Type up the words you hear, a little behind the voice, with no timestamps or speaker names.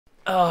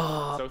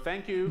Oh, So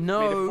thank you.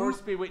 no. May the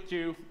force be with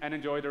you, and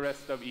enjoy the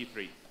rest of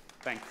E3.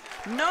 Thanks.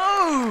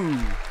 No!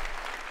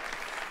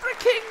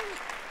 Freaking...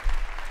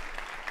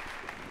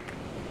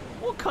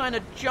 What kind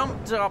of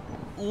jumped up,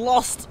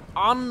 lost,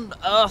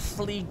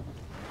 unearthly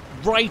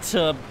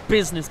writer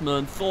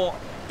businessman thought,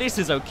 this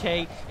is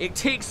okay, it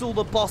ticks all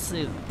the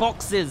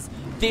boxes,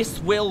 this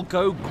will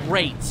go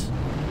great.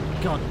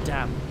 God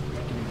damn.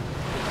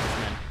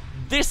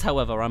 This,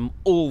 however, I'm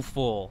all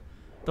for.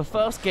 The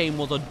first game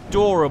was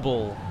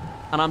adorable,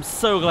 and I'm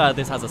so glad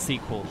this has a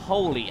sequel.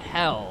 Holy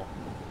hell.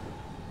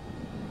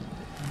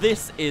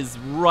 This is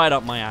right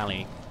up my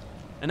alley.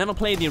 I never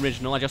played the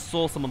original, I just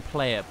saw someone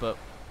play it, but...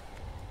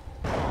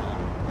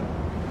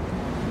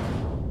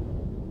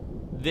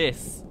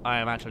 This, I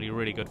am actually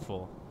really good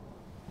for.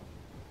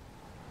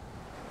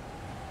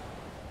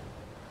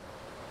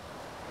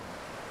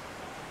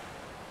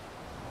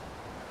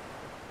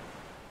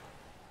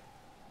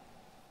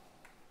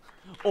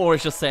 Or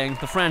it's just saying,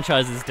 the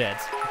franchise is dead.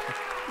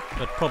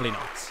 But probably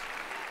not.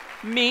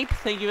 Meep,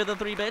 thank you for the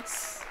 3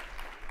 bits.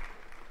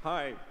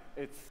 Hi,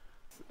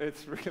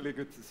 it's really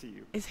good to see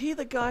you. Is he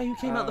the guy who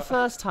came out the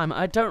first time?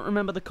 I don't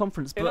remember the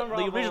conference, but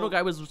the original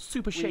guy was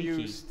super shaky.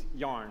 We used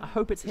yarn. I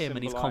hope it's him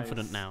and he's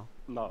confident now.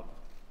 Love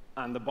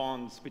and the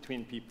bonds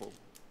between people.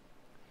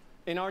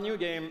 In our new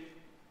game,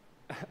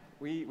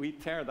 we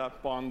tear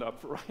that bond up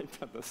right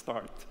at the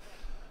start.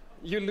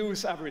 You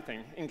lose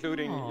everything,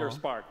 including your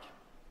spark.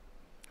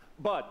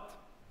 But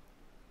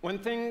when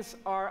things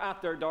are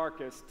at their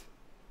darkest,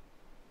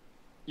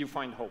 you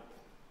find hope.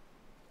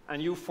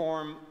 And you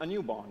form a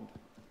new bond.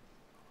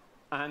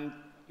 And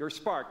your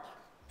spark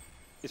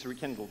is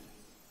rekindled.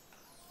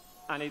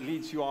 And it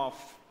leads you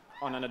off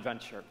on an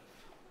adventure.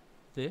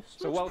 This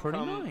so looks pretty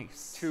welcome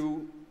nice.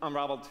 to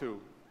Unravel 2.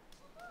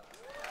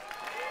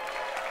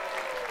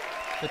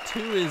 The 2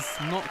 is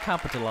not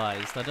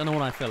capitalized. I don't know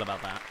what I feel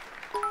about that.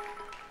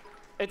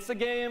 It's a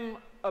game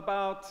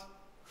about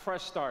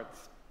fresh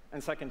starts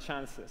and second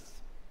chances.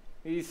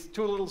 These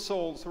 2 little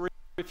souls who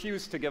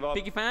refuse to give up.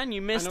 Biggie fan,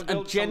 you missed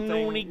a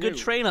genuinely good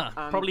trailer.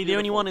 Probably the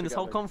only one in this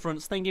whole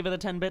conference. Thank you for the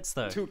 10 bits,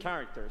 though. 2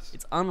 characters.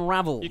 It's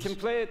Unraveled. You can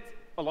play it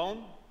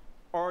alone,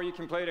 or you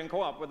can play it in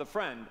co-op with a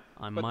friend.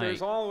 But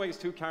there's always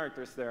 2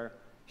 characters there,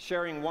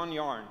 sharing one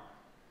yarn,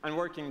 and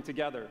working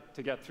together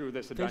to get through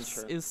this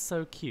adventure. This is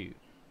so cute,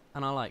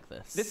 and I like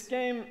this. This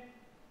game,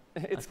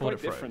 it's quite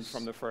different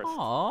from the first.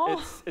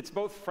 Aww. It's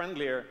both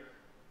friendlier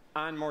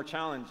and more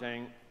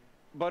challenging,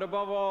 but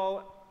above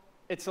all,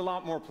 it's a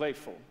lot more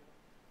playful.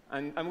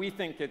 And we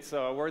think it's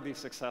a worthy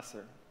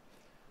successor.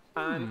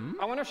 And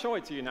I want to show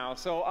it to you now.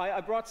 So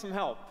I brought some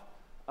help.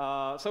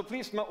 So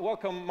please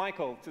welcome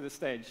Michael to the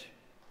stage.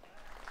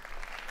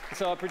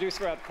 He's a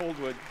producer at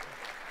Coldwood.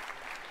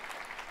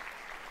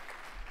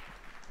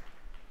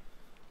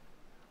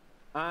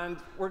 And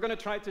we're going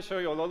to try to show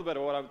you a little bit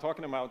of what I'm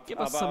talking about. Give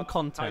us some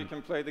content. How you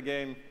can play the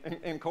game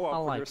in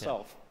co-op with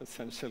yourself,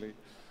 essentially.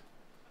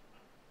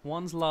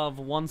 One's love,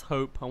 one's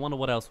hope. I wonder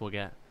what else we'll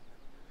get.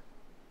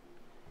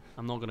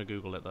 I'm not gonna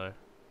Google it though.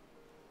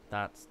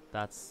 That's.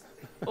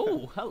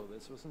 Oh, hello.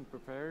 This wasn't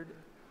prepared.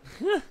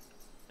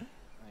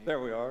 There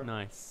we are.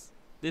 Nice.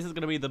 This is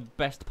gonna be the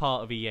best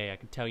part of EA. I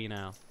can tell you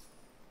now.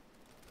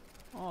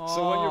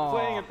 So when you're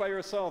playing it by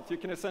yourself, you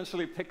can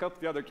essentially pick up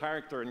the other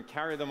character and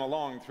carry them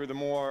along through the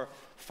more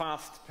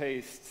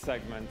fast-paced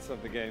segments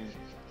of the game.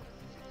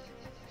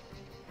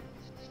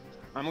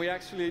 And we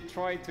actually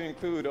tried to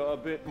include a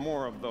bit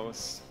more of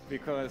those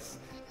because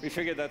we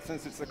figured that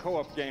since it's a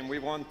co-op game, we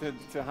wanted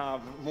to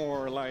have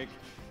more like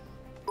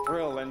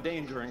thrill and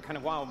danger and kind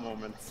of wow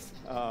moments.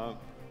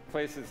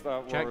 Places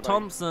that were Jack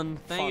Thompson,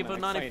 thank you for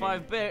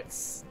 95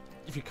 bits.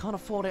 If you can't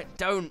afford it,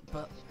 don't,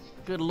 but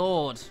good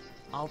lord,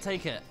 I'll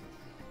take it.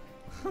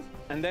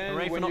 And then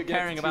Hooray when for you not get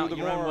caring to about the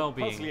your own more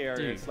well-being. puzzly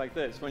areas like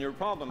this, when you're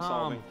problem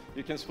solving,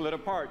 you can split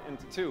apart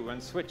into 2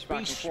 and switch back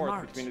and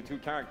forth between the 2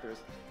 characters.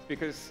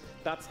 Because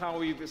that's how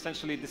we've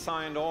essentially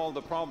designed all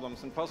the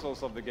problems and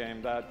puzzles of the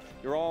game, that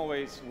you're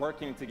always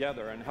working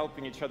together and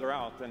helping each other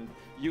out and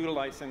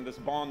utilizing this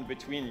bond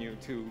between you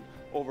to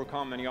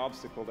overcome any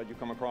obstacle that you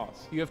come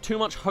across. You have too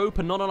much hope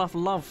and not enough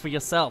love for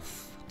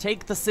yourself.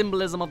 Take the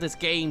symbolism of this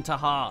game to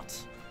heart.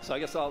 So I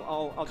guess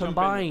I'll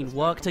combine,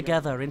 work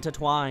together,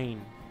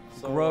 intertwine,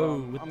 grow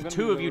with the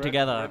 2 of you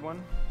together.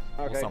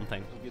 Or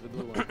something. I'll be the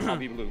blue one. I'll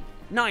be blue.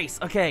 Nice.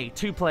 Okay,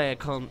 2-player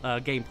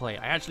gameplay.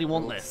 I actually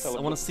want this. I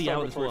want to see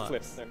how this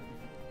works.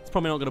 It's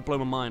probably not going to blow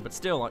my mind, but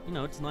still, you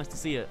know, it's nice to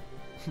see it.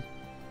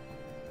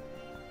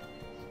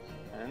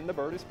 And the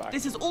bird is back.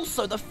 This is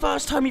also the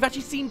first time we've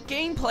actually seen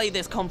gameplay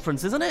this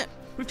conference, isn't it?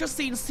 We've just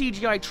seen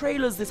CGI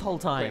trailers this whole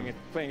time.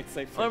 Playing it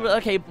safe.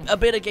 Okay, a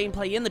bit of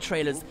gameplay in the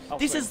trailers.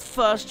 This is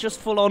first just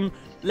full on,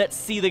 let's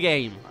see the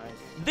game.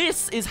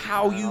 This is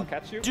how you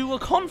do a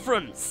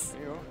conference.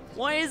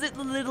 Why is it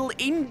the little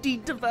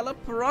indie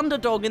developer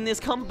underdog in this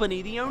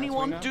company the only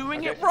one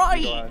doing it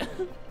right?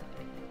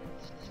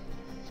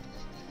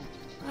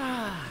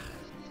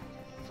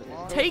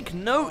 Take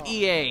note,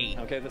 EA.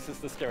 Okay, this is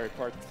the scary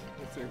part.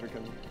 Let's see if we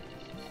can do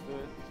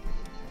it.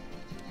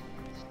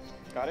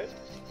 Got it?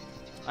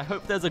 I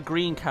hope there's a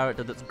green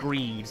character that's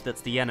Greed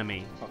that's the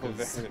enemy.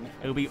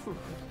 It'll be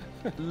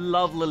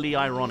lovelily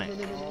ironic.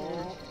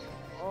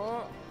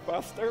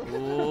 Faster.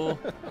 Ooh.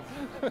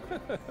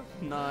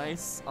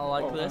 Nice. I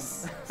like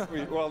this.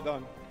 Sweet. Well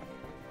done.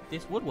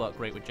 This would work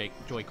great with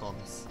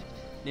Joy-Cons.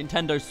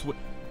 Nintendo Switch.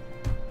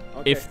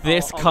 Okay, If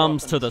this I'll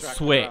comes go to up the and distract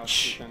her out.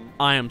 Switch, You can-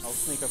 I am I'll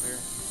sneak up here.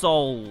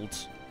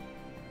 sold.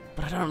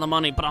 But I don't have the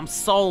money, but I'm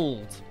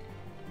sold.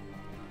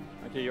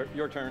 Okay,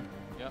 your turn.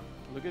 Yeah,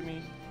 look at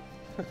me.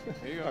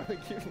 Here you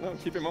go.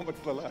 Keep him over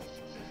to the left.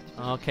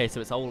 Okay, so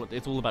it's all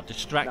about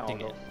distracting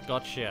No, it.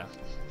 Gotcha.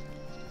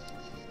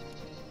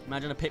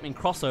 Imagine a Pikmin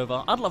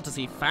crossover. I'd love to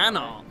see fan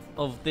art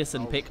of this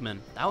and Pikmin.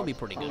 That would be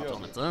pretty good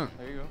on its own.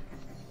 There you go.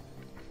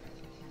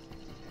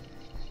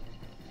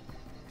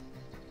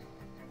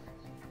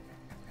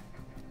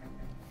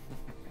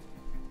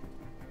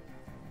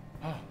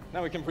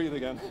 Now we can breathe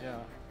again. Yeah,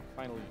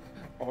 finally.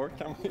 Or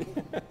can we?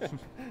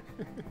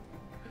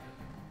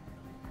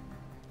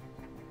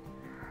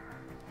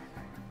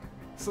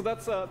 So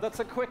that's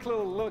a quick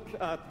little look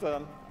at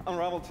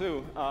Unravel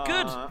 2.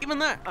 Good, even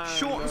that. and,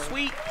 Short and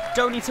sweet.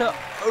 Don't need to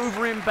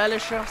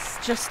over-embellish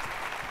us. Just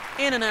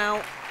in and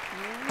out.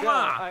 Mwah.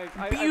 I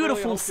really Beautiful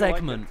hope you like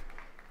segment.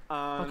 it.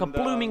 Like a And,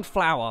 blooming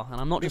flower.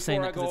 And I'm not just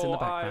saying that because it's in the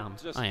before I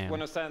background. go, I I am. just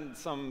want to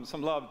send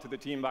some love to the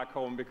team back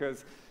home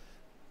because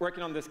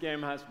working on this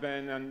game has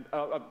been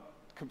a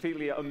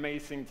completely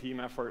amazing team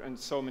effort in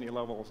so many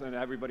levels, and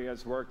everybody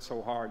has worked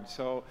so hard.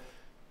 So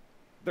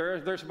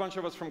there's a bunch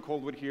of us from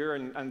Coldwood here,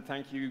 and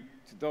thank you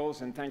to those,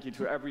 and thank you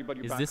to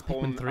everybody Is back this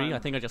home. Pikmin 3? I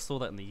and think I just saw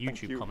that in the thank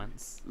YouTube you.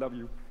 comments. Love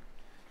you.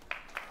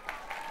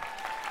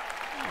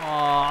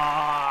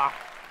 Aww.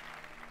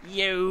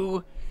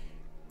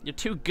 You're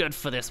too good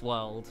for this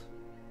world.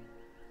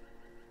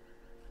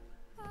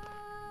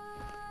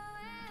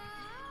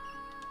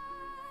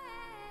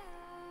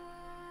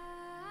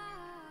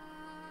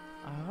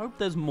 I hope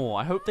there's more.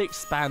 I hope they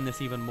expand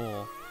this even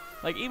more.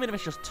 Like, even if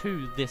it's just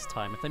 2 this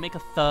time. If they make a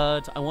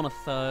 3rd, I want a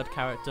 3rd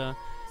character.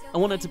 I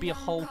want it to be a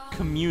whole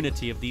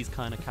community of these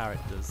kind of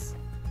characters.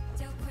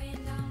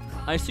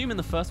 I assume in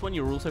the first one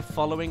you're also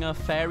following a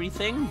fairy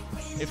thing?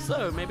 If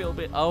so, maybe it'll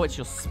be... Oh, it's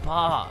your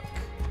spark.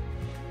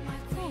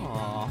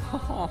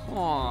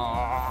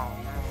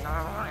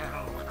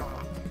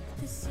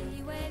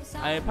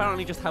 I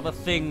apparently just have a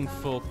thing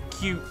for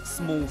cute,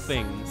 small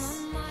things.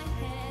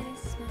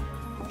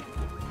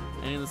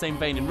 And in the same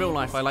vein, in real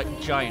life, I like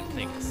giant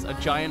things. A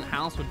giant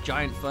house with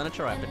giant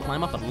furniture, I have to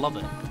climb up and love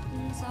it.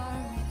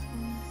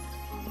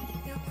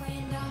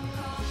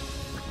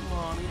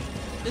 Oh,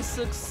 this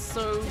looks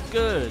so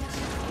good.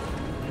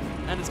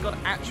 And it's got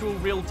actual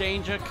real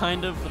danger,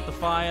 kind of, with the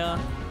fire.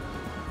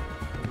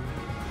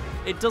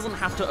 It doesn't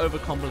have to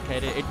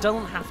overcomplicate it. It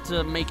doesn't have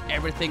to make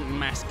everything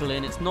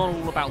masculine. It's not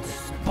all about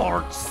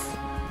sports.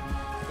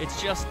 It's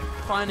just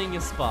finding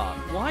your spark.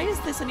 Why is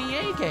this an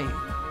EA game?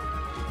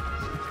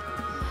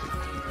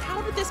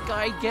 How did this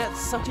guy get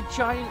such a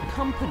giant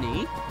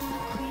company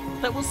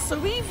that was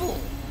so evil?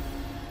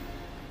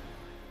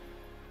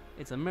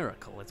 It's a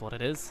miracle, is what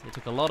it is. It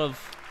took a lot of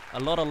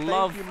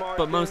love, you, Martin,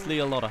 but mostly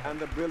a lot of and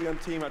the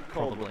brilliant team at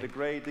Coldwood.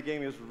 Probably. The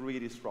game is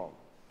really strong.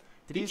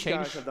 Did he These change?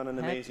 guys have done an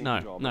head? amazing No,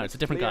 job. no, it's a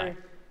different guy. clear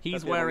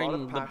He's that they have a lot wearing of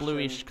the passion,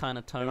 bluish kind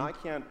of tone. And I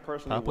can't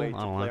personally Purple? wait I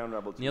to don't play know.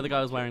 Unravel 2. The other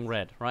guy was wearing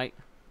red, right?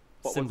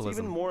 But Symbolism. what's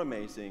even more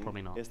amazing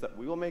Probably not. is that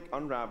we will make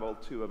Unravel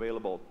 2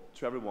 available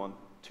to everyone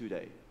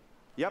today.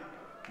 Yep,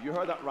 you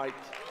heard that right.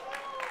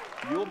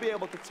 You'll be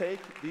able to take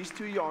these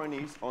 2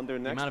 Yarnies on their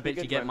next amount of big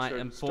bits you get might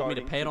adventure inform me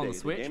to starting pay it on the today.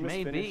 Switch? game is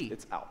Maybe. finished,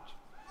 it's out.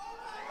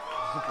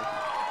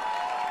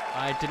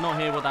 I did not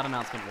hear what that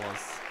announcement was.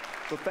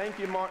 So thank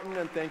you, Martin,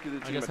 and thank you to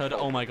the I team just at heard,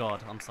 oh Coldwood. my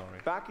god, I'm sorry.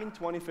 Back in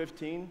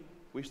 2015,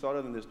 we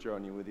started on this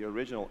journey with the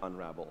original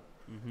Unravel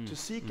to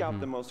seek out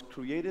the most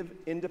creative,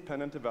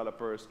 independent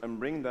developers and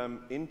bring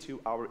them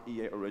into our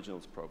EA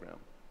Originals program.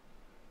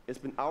 It's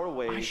been our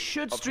way. I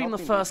should of stream the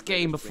helping first these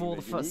game players before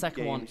the bring their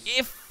second one, unique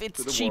if games to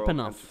it's the cheap world and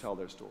enough. to tell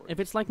their story. If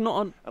it's like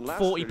not And a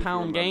last year, if you £40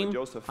 remember, game,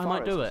 Joseph I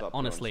might Fares do was it, up there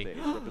on honestly. stage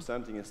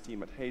representing his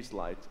team at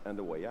Hazelight and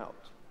The Way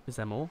Out. Is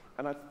there more?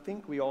 And I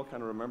think we all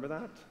kind of remember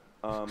that.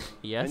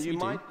 Yes, and you we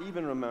do. might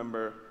even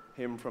remember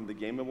him from the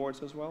Game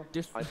Awards as well.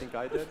 I think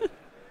I did.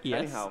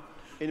 Yes. Anyhow,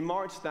 in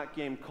March, that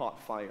game caught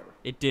fire.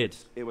 It did.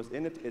 It was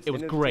in it. It's It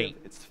was innovative, great.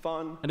 It's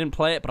fun. I didn't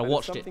play it, but I and it's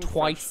watched it something fresh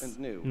twice. and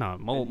new, No,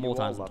 more and you all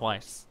times than loved it.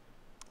 twice.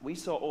 We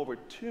saw over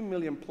 2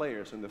 million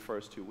players in the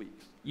first 2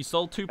 weeks. You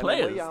sold 2 And The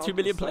Way players, Out 2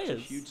 million was such players.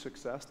 a huge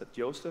success that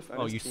Joseph and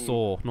Oh, his you team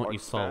saw, not are you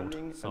sold.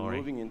 expanding and Sorry.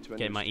 moving into a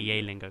Getting new my studio.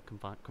 EA lingo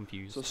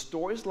confused. So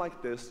stories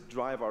like this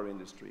drive our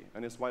industry,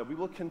 and it's why we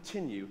will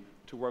continue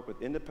to work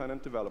with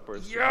independent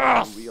developers to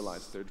help them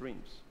realize their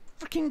dreams.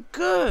 Freaking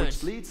good!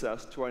 Which leads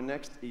us to our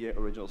next EA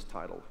Originals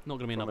title. Not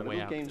gonna be from another a Way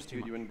little Out, game it's too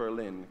studio in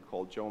Berlin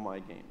called Joe My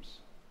Games.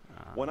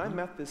 When I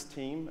met this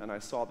team and I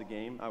saw the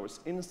game, I was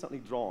instantly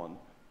drawn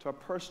to how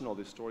personal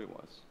this story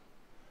was.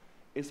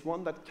 It's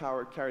one that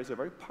carries a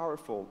very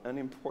powerful and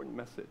important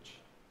message.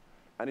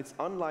 And it's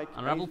unlike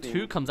Unravel anything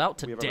 2 comes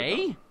out we have ever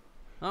today? done.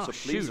 Oh So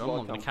shoot, please I'm not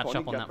welcome going to catch Tony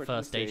up on that Geppert to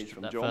first the stage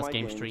from Joe first My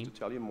game Games stream. to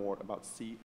tell you more about